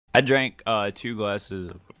I drank 2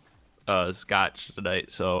 glasses of scotch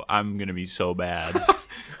tonight, so I'm gonna be so bad.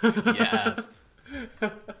 Yes. I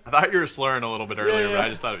thought you were slurring a little bit earlier, yeah. but I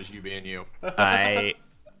just thought it was you being you.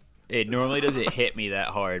 It normally doesn't hit me that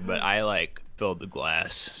hard, but I like filled the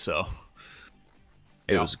glass, so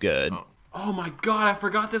it was good. Oh. Oh my god, I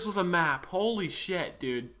forgot this was a map. Holy shit,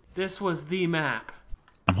 dude. This was the map.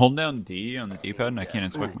 I'm holding down D on the D-pad and I can't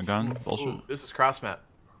inspect my gun. Bullshit. Ooh, this is cross map.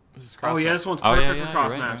 This is cross Oh yeah, map. this one's Oh perfect yeah, for yeah,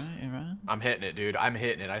 cross you're right, maps. you're right. I'm hitting it, dude. I'm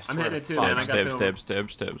hitting it. I swear. hitting it too, fuck. man. I got Tibbs.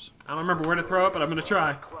 I don't remember where to throw it, but I'm gonna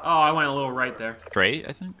try. Oh, I went a little right there. Straight,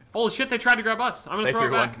 I think. Holy shit, they tried to grab us. I'm gonna They throw it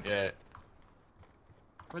threw back. one. Yeah.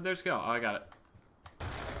 Where'd theirs go? Oh, I got it.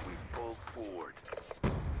 We've pulled forward.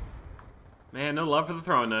 Man, no love for the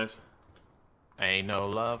throwing knives. Ain't no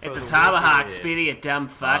love for It's a the tomahawk, wicked. Speedy, you dumb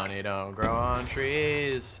fuck. Money don't grow on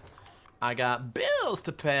trees. I got bills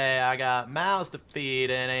to pay. I got mouths to feed,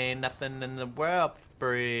 and ain't nothing in the world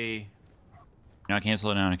free. I can't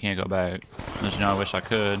slow down. I can't go back. As you know, I wish I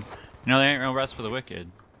could. You know, there ain't no rest for the wicked.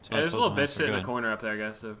 So Yeah, there's a little bitch for sitting in the good. corner up there, I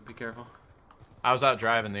guess, so be careful. I was out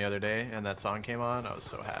driving the other day, and that song came on. I was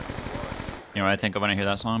so happy. You know what I think of when I hear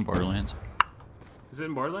that song? Borderlands. Is it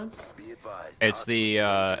in Borderlands? Be advised. It's the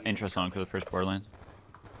intro song for the first Borderlands.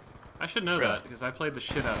 I should know Really? that, because I played the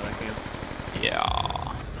shit out of that game.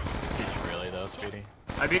 Yeah. Did you really, though, Speedy?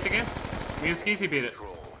 I beat the game. Me and Skeezy beat it.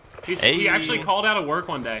 He Hey. actually called out of work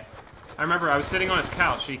one day. I remember I was sitting on his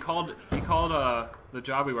couch. He called the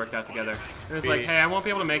job we worked out together. And it's like, hey, I won't be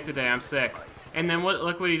able to make today. I'm sick. And then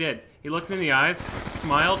look what he did. He looked me in the eyes,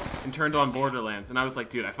 smiled, and turned on Borderlands. And I was like,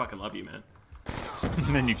 dude, I fucking love you, man.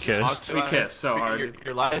 And then you kissed. We kissed so hard,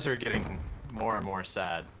 Your lies are getting more and more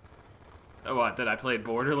sad. Oh, what, that I played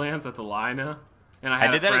Borderlands? That's a lie now? And I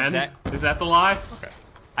had did a that friend? Is that the lie? Okay.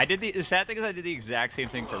 The sad thing is I did the exact same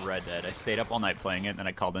thing for Red Dead. I stayed up all night playing it, and then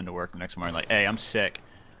I called into work the next morning like, hey, I'm sick.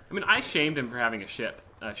 I mean, I shamed him for having a ship.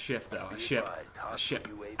 A ship.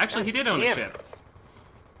 Actually, he did own a Damn. ship.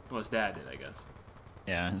 Well, his dad did, I guess.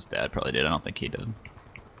 Yeah, his dad probably did. I don't think he did.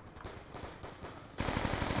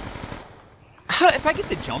 If I get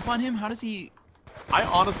the jump on him, how does he... I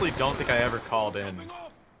honestly don't think I ever called in.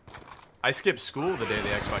 I skipped school the day the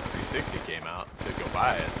Xbox 360 came out to go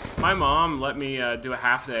buy it. My mom let me do a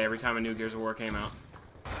half day every time a new Gears of War came out.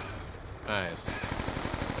 Nice.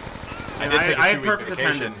 And did take a I had 2-week perfect vacation.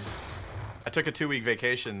 attendance. I took a 2-week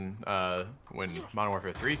vacation when Modern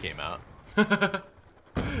Warfare 3 came out.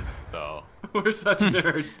 So. We're such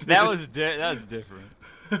nerds, dude. that was different.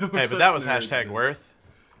 Hey, but that was nerds, hashtag dude. worth.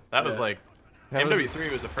 That was Yeah. like, That was-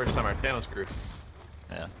 MW3 was the first time our channels grew.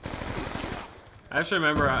 Yeah. I actually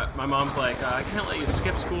remember my mom's like, I can't let you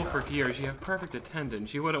skip school for Gears. You have perfect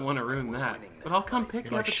attendance. You wouldn't want to ruin that. But I'll come pick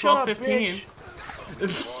you up like, at "Shut up, 12:15.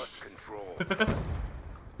 Lost control.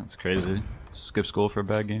 That's crazy. Skip school for a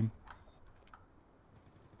bad game.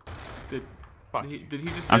 Did Fuck he, you. did he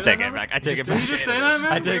just say I'm that, taking it man? back. I take it Did back. he just say that,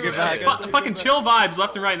 man? I take it back. Fucking chill vibes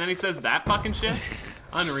left and right, and then he says that fucking shit?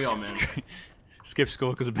 Unreal, man. Skip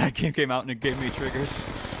school because a bad game came out and it gave me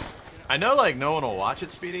triggers. I know like no one will watch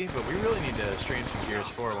it, Speedy, but we really need to stream some Gears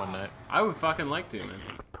 4 one night. I would fucking like to, man.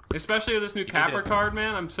 Especially with this new need Capper to- card,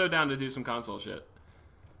 man. I'm so down to do some console shit.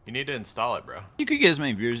 You need to install it, bro. You could get as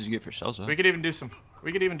many viewers as you get for Celso. We could even do some.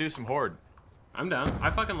 We could even do some Horde. I'm down. I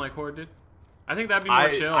fucking like Horde, dude. I think that'd be more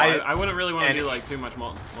chill. I wouldn't really want to and- do like too much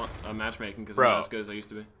matchmaking because I'm Bro. not as good as I used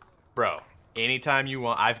to be. Bro, anytime you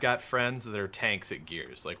want, I've got friends that are tanks at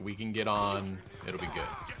Gears. Like we can get on, it'll be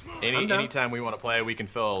good. I'm down. Anytime we want to play, we can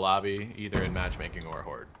fill a lobby either in matchmaking or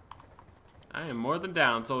Horde. I am more than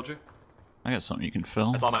down, soldier. I got something you can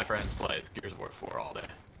fill. That's all my friends play. It's Gears of War 4 all day.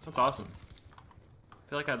 That's awesome. I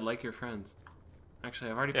feel like I'd like your friends.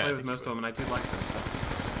 Actually, I've already Yeah, I played with think you most of them, and I do like them.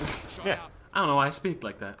 So. Yeah, I don't know why I speak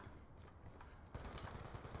like that.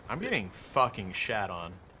 I'm getting fucking shat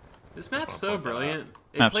on. This map's wanna so point that out. brilliant.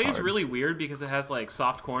 It Map's plays hard. really weird because it has like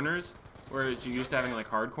soft corners, whereas you're used to having like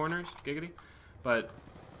hard corners, giggity. But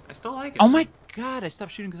I still like it. Oh my god, I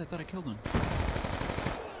stopped shooting because I thought I killed him.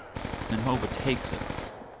 And Hova takes it.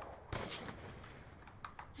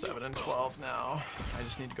 7 and 12 now. I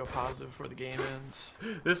just need to go positive before the game ends.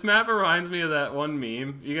 This map reminds me of that one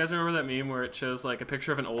meme. You guys remember that meme where it shows like a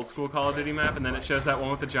picture of an old school Call of Duty map and then it shows that one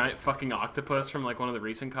with the giant fucking octopus from like one of the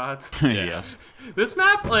recent CODs? Yes. This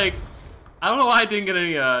map, like, I don't know why I didn't get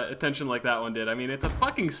any attention like that one did. I mean, it's a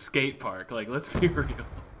fucking skate park. Like, let's be real.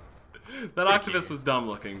 That octopus was dumb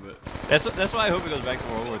looking, but That's why I hope it goes back to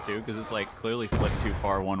World War II because it's like clearly flipped too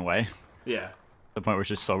far one way. yeah. The point where it's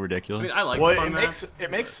just so I ridiculous. mean, I like Well, fun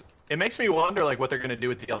it makes me wonder like what they're gonna do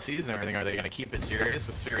with DLCs and everything. Are they gonna keep it serious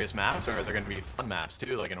with serious maps, or are there gonna be fun maps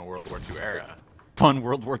too, like in a World War II era? Fun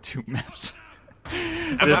World War II maps.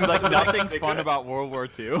 There's like nothing fun about World War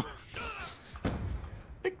II.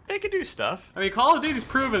 They could do stuff. I mean, Call of Duty's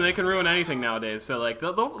proven they can ruin anything nowadays. So like,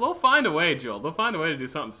 they'll find a way, Joel. They'll find a way to do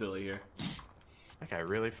something silly here. That guy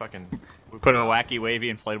really fucking. Put a wacky,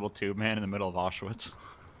 wavy, inflatable tube man in the middle of Auschwitz.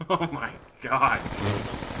 Oh my god.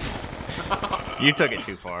 You took it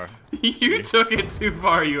too far. You took it too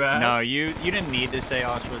far, you ass. No, you didn't need to say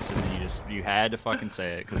Auschwitz, and then you had to fucking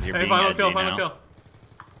say it because you're Hey, being final edgy kill, now. final kill.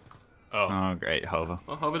 Oh, great, Hova.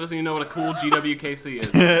 Well, Hova doesn't even know what a cool GWKC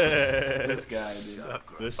is. This guy, dude.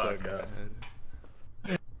 This guy.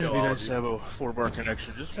 It'd be nice to have a 4-bar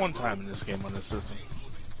connection just one time in this game on this system.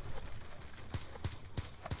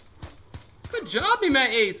 Good job, me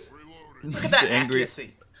man Ace. Look at that Angry.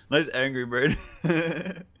 accuracy. Nice Angry Bird.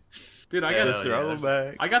 Dude, I Hell got yeah, the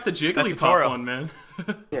there's- I got the That's Jigglypuff Toro. one, man.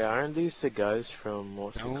 Yeah, aren't these the guys from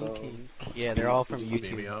what's it called? Yeah, they're all from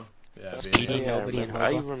YouTube. Vimeo. Yeah, Speedy, Vimeo. Yeah, nobody, and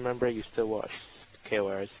I Hova. remember I used to watch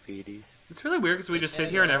KOR Speedy. It's really weird because we just sit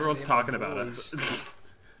here and everyone's talking about us.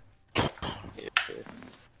 Yeah.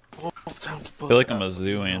 Oh, time to I feel like I'm a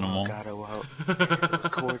zoo Oh, animal. gotta wow.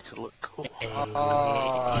 Record to look cool.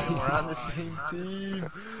 Oh, we're on the same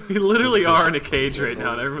team. We literally are in a cage right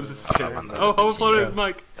now, and everyone's just staring. Oh, Hova floated his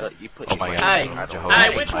mic. You put your mic Hey, on Jehovah.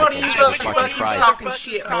 hey, which one of you fucking talking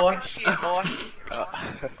shit, boy?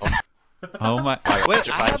 Oh my! Wait,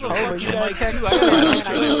 I have a fucking mic too.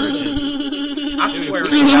 I swear.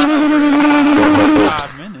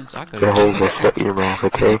 5 minutes. I could. Jehovah, shut your mouth,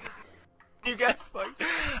 okay? You guys fucked.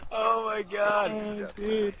 Oh my god.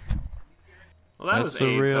 Dude. Well, that That's was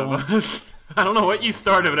AIDS, surreal. Hova. I don't know what you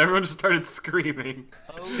started, but everyone just started screaming.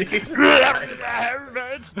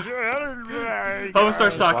 Hova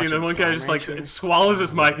starts talking, and then one guy just like swallows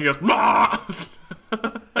his mic and goes, "Mah!"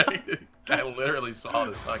 Guy literally swallowed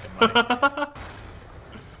his fucking mic.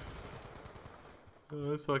 Oh,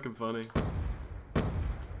 that's fucking funny.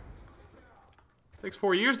 Takes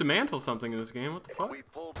 4 years to mantle something in this game. What the fuck? We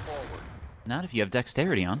pulled forward. Not if you have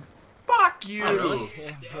dexterity on. Fuck you!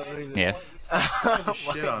 Yeah.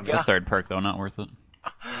 Shit on me. The third perk though, not worth it.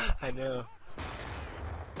 I know.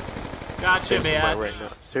 Gotcha, Search him out bitch. right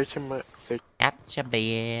now. Search him out. Search. Gotcha,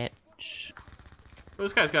 bitch. Well,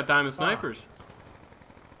 this guy's got diamond snipers.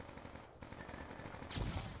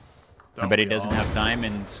 I bet he doesn't have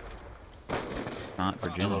diamonds. Not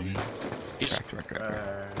virginity.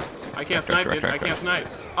 Correct. I can't snipe, dude. I can't snipe.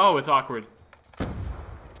 Oh, it's awkward.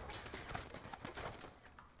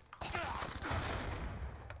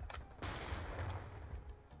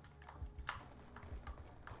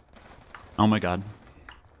 Oh my god.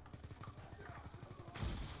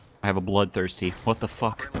 I have a bloodthirsty. What the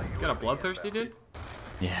fuck? You got a bloodthirsty, dude?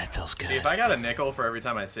 Yeah, it feels good. If I got a nickel for every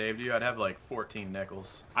time I saved you, I'd have like 14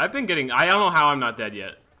 nickels. I've been getting. I don't know how I'm not dead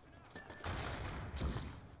yet.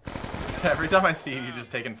 Every time I see you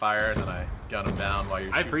just taking fire, and then I gun him down while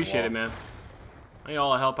you're I shooting appreciate the it, wall. man. I need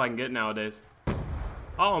all the help I can get nowadays.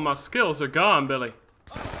 Oh, my skills are gone, Billy.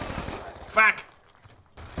 Fuck.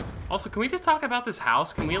 Also, can we just talk about this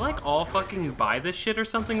house? Can we, like, all fucking buy this shit or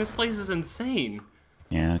something? This place is insane.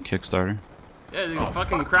 Yeah, Kickstarter. Yeah, dude,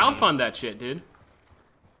 fucking crowdfund that shit, dude.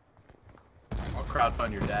 I'll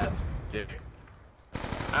crowdfund your dad's dick.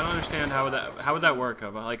 I don't understand how would that work,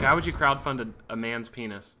 Hova? Like, how would you crowdfund a man's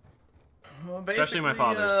penis? Well, Especially my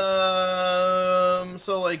basically,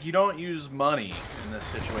 so like you don't use money in this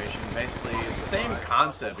situation. Basically, it's the same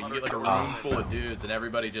concept, but you get like a room full of dudes, and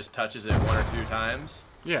everybody just touches it 1 or 2 times.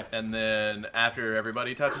 Yeah. And then after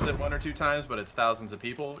everybody touches it 1 or 2 times, but it's thousands of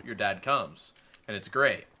people, your dad comes, and it's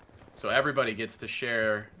great. So everybody gets to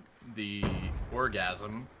share the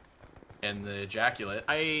orgasm and the ejaculate,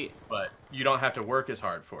 but you don't have to work as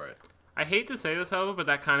hard for it. I hate to say this, Hova, but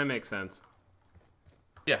that kind of makes sense.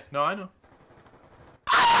 Yeah, no, I know.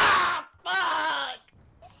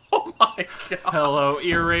 Oh my god. Hello,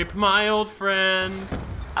 ear rape, my old friend.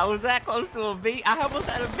 I was that close to a V. I almost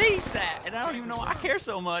had a VSAT, and I don't even know why I care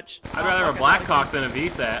so much. I'd rather have a black cock than a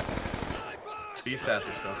VSAT. VSATs are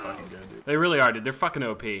so fucking good, dude. They really are, dude. They're fucking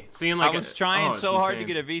OP. Seeing like I was trying it's so hard to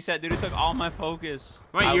insane. get a VSAT, dude. It took all my focus.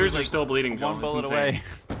 My I ears was, are like, still bleeding, Joel. one It's bullet insane. away.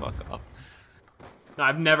 Fuck off. No,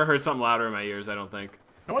 I've never heard something louder in my ears. I don't think.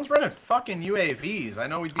 No one's running fucking UAVs. I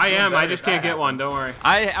know we'd be I doing am. I better just if that can't get one. happened. Don't worry.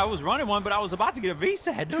 I was running one, but I was about to get a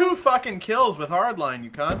VSAT, dude. 2 fucking kills with hardline,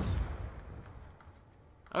 you cunts.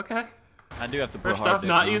 Okay. I do have to put First hard off, dicks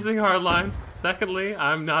not on. using hardline. Secondly,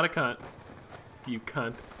 I'm not a cunt. You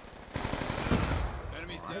cunt.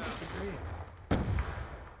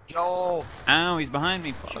 Joel. Ow, he's behind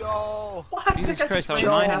me. Fuck. Joel. What? Jesus That guy Christ, I was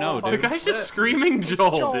just ran 9-0, off. The dude. guy's just screaming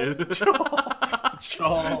Joel, dude.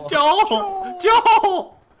 Joel. Joel!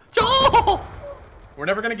 Joel! Joel! We're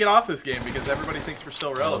never gonna get off this game because everybody thinks we're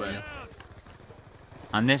still relevant.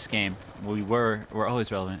 On this game, we're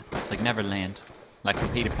always relevant. It's like Neverland, like for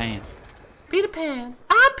Peter Pan. Peter Pan.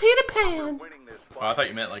 I'm Peter Pan. Oh, I thought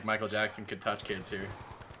you meant like Michael Jackson could touch kids here.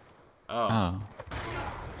 Oh.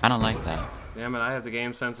 I don't like that. Damn it, I have the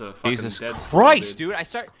game sense of fucking Jesus dead Christ, dude.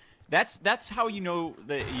 dude! That's how you know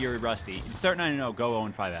that you're rusty. You start 9-0, go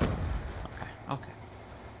 0-5 out. Okay.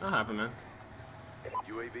 That'll happen, man.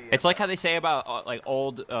 It's like how they say about like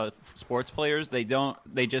old sports players. They can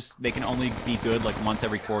only be good like once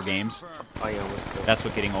every 4 games. I almost killed. That's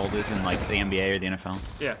what getting old is in like the NBA or the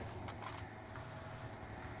NFL. Yeah.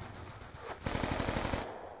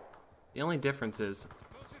 The only difference is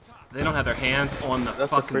they don't have their hands on the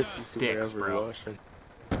That's fucking the first YouTuber sticks, ever bro. watching.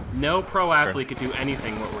 No pro athlete could do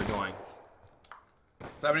anything what we're doing.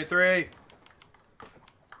 73.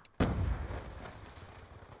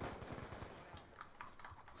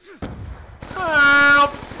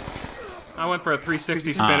 Help! I went for a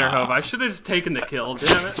 360 spinner, Hove. I should have just taken the kill,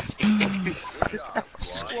 damn it.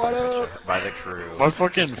 What up? By the crew. My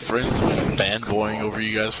fucking friends have been fanboying over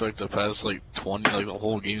you guys for like the past like 20, like the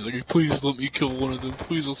whole game. He's like, please let me kill one of them.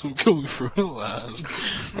 Please let them kill me for last.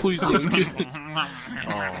 Please let me get.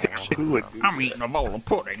 Who would do I'm eating a bowl of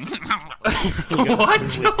pudding. What?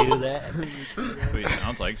 do that? Wait,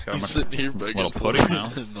 sounds like it's got I'm a sitting here begging little for pudding it.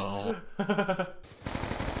 now. No.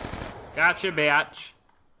 Gotcha, bitch.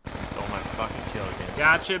 Stole my fucking kill again.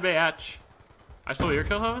 Gotcha, bitch. I stole your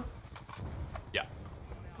kill, Hove? Yeah.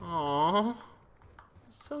 Aww.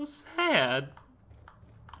 So sad.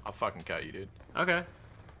 I'll fucking cut you, dude. Okay.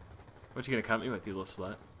 What you gonna cut me with, you little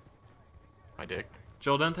slut? My dick.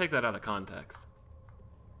 Joel, don't take that out of context.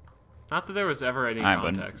 Not that there was ever any I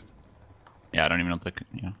wouldn't. context. Yeah, I don't even know what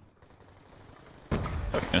I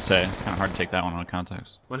was gonna say, it's kind of hard to take that one out of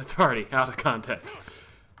context. When it's already out of context.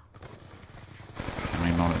 I don't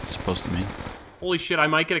even know what it's supposed to mean. Holy shit, I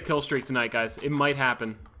might get a kill streak tonight, guys. It might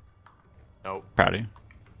happen. Nope. Proud of you.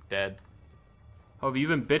 Dead. Hove, you've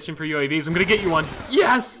been bitching for UAVs. I'm gonna get you one.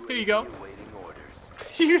 Yes! Here you go.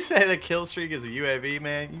 You say the kill streak is a UAV,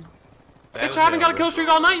 man? Bitch, I haven't got a kill streak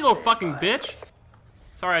all night, you little fucking bitch.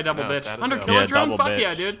 Sorry, I double No, bitched. status Hunter failed. killer Yeah, drone? double Fuck bitched.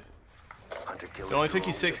 yeah, dude. It only took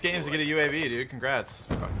you 6 games to get a UAV, dude. Congrats.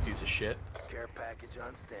 Fucking piece of shit. Care package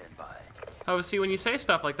on standby. Oh, see, when you say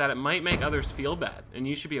stuff like that, it might make others feel bad, and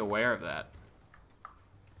you should be aware of that.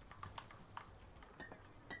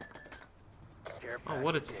 Oh,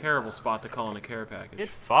 what a terrible spot to call in a care package. Get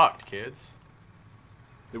fucked, kids.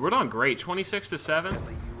 Dude, we're doing great. 26 to 7.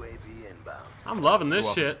 UAV inbound. I'm loving this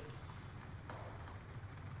You're shit.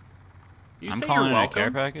 You I'm say calling you're it a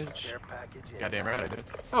care welcome. package. Care package Goddamn right I did.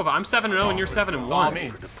 Oh, I'm 7-0 and you're 7-1. It's all me.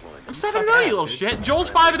 for deployment. I'm 7-0, you little shit. Joel's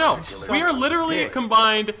 5-0. We are literally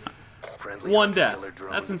combined Friendly 1 hunter death. killer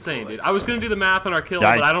drone That's insane, deployed. dude. I was gonna do the math on our kills,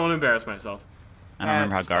 Yeah, but I don't want to embarrass myself. I don't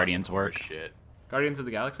remember how That's Guardians fucking work. Shit. Guardians of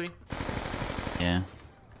the Galaxy? Yeah.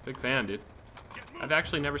 Big fan, dude. I've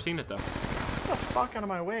actually never seen it, though. Get the fuck out of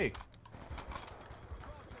my way.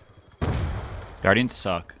 Guardians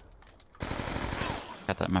suck.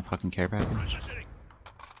 Got that in my fucking care package.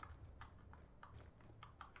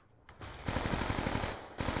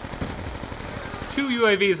 Two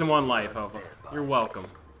UAVs in one life, Hobo. You're welcome.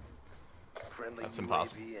 Friendly That's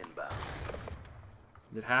impossible. UAV inbound.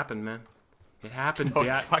 It happened, man. It happened, Oh,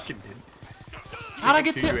 yeah. fucking did. How'd I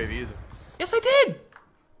get Two to... UAVs. Yes, I did!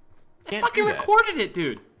 I Can't fucking do that. recorded it,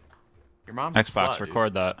 dude. Your mom's a Xbox, slut, dude.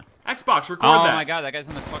 record that. Xbox, record Oh that. my god, that guy's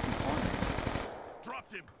in the fucking corner.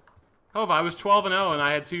 Hova, I was 12-0 and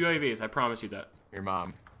I had 2 UAVs. I promise you that. Your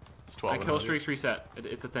mom. It's 12. My kill streaks reset.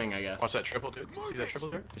 It's a thing, I guess. Watch that triple, dude. See that triple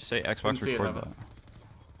there? Just say Xbox, Didn't see it, record Hova. that.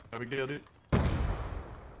 No big deal, dude. Oh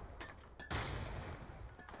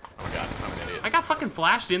my god, I'm an idiot. I got fucking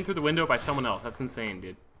flashed in through the window by someone else. That's insane,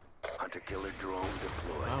 dude. Hunter killer drone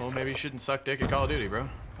deployed. Oh, well, maybe you shouldn't suck dick at Call of Duty, bro.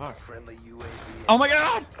 Fuck. Friendly UAV. Oh my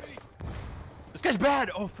god! This guy's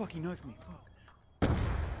bad! Oh fuck, he knocked me. Fuck.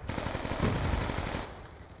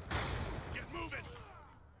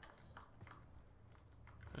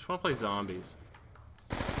 I just want to play zombies.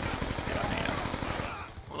 I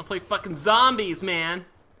want to play fucking zombies, man.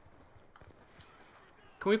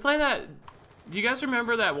 Can we play that? Do you guys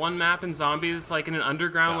remember that one map in Zombies? It's like in an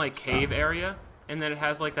underground like cave area, and then it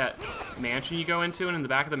has like that mansion you go into, and in the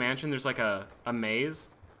back of the mansion there's like a maze.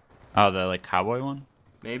 Oh, the like cowboy one?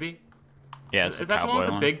 Maybe. Yeah, it's Is the that the one with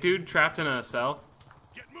cowboy the big dude trapped in a cell?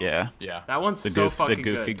 Yeah. Yeah. That one's The so goof, fucking the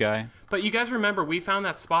goofy good. guy. But you guys remember we found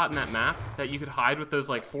that spot in that map that you could hide with those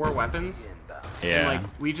like 4 weapons? Inbound. Yeah. And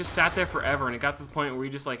like we just sat there forever, and it got to the point where we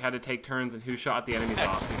just like had to take turns and who shot the enemies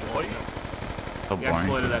off. because it was so we boring.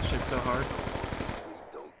 exploited that shit so hard.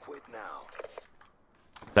 Don't quit now.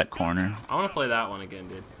 That corner. I want to play that one again,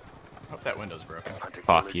 dude. I hope that window's broken.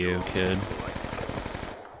 Fuck you, kid.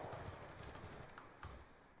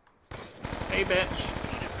 Hey,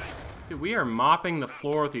 bitch. Dude, we are mopping the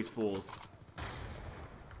floor with these fools.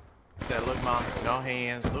 Said, look, Mom. No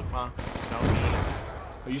hands. Look, Mom. No hands.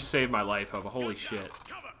 Oh, you saved my life, Hova. Holy shit.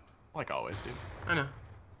 Like always, dude. I know.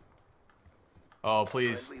 Oh,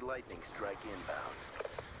 please. Friendly lightning strike inbound.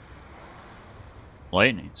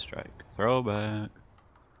 Lightning strike. Throwback.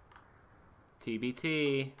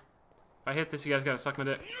 TBT. If I hit this, you guys gotta suck my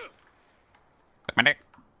dick. Suck my dick.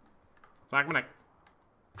 Suck my dick.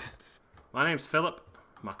 My name's Philip.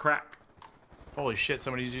 My crack. Holy shit,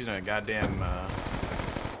 somebody's using a goddamn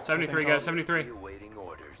 73, guys. 73. Awaiting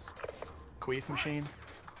orders. queef machine.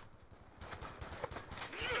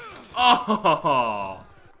 Oh!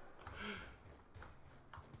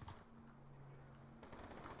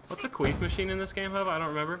 What's a queef machine in this game, Hova? I don't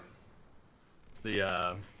remember.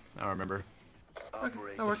 I don't remember.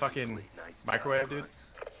 Operation that works. Fucking complete. Nice microwave, job, dude.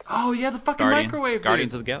 Hunts. Oh, yeah, the fucking microwave, dude.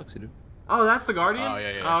 Guardians of the Galaxy, dude. Oh, that's the Guardian? Oh,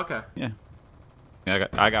 yeah, yeah. Oh, okay. Yeah. Yeah,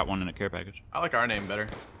 I got one in a care package. I like our name better.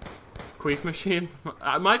 Queef machine?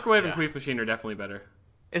 Microwave and Yeah. queef machine are definitely better.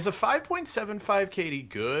 Is a 5.75 KD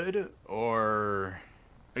good, or...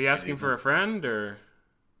 Are you asking for a friend, or?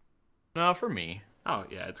 No, for me. Oh,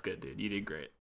 yeah, it's good, dude. You did great.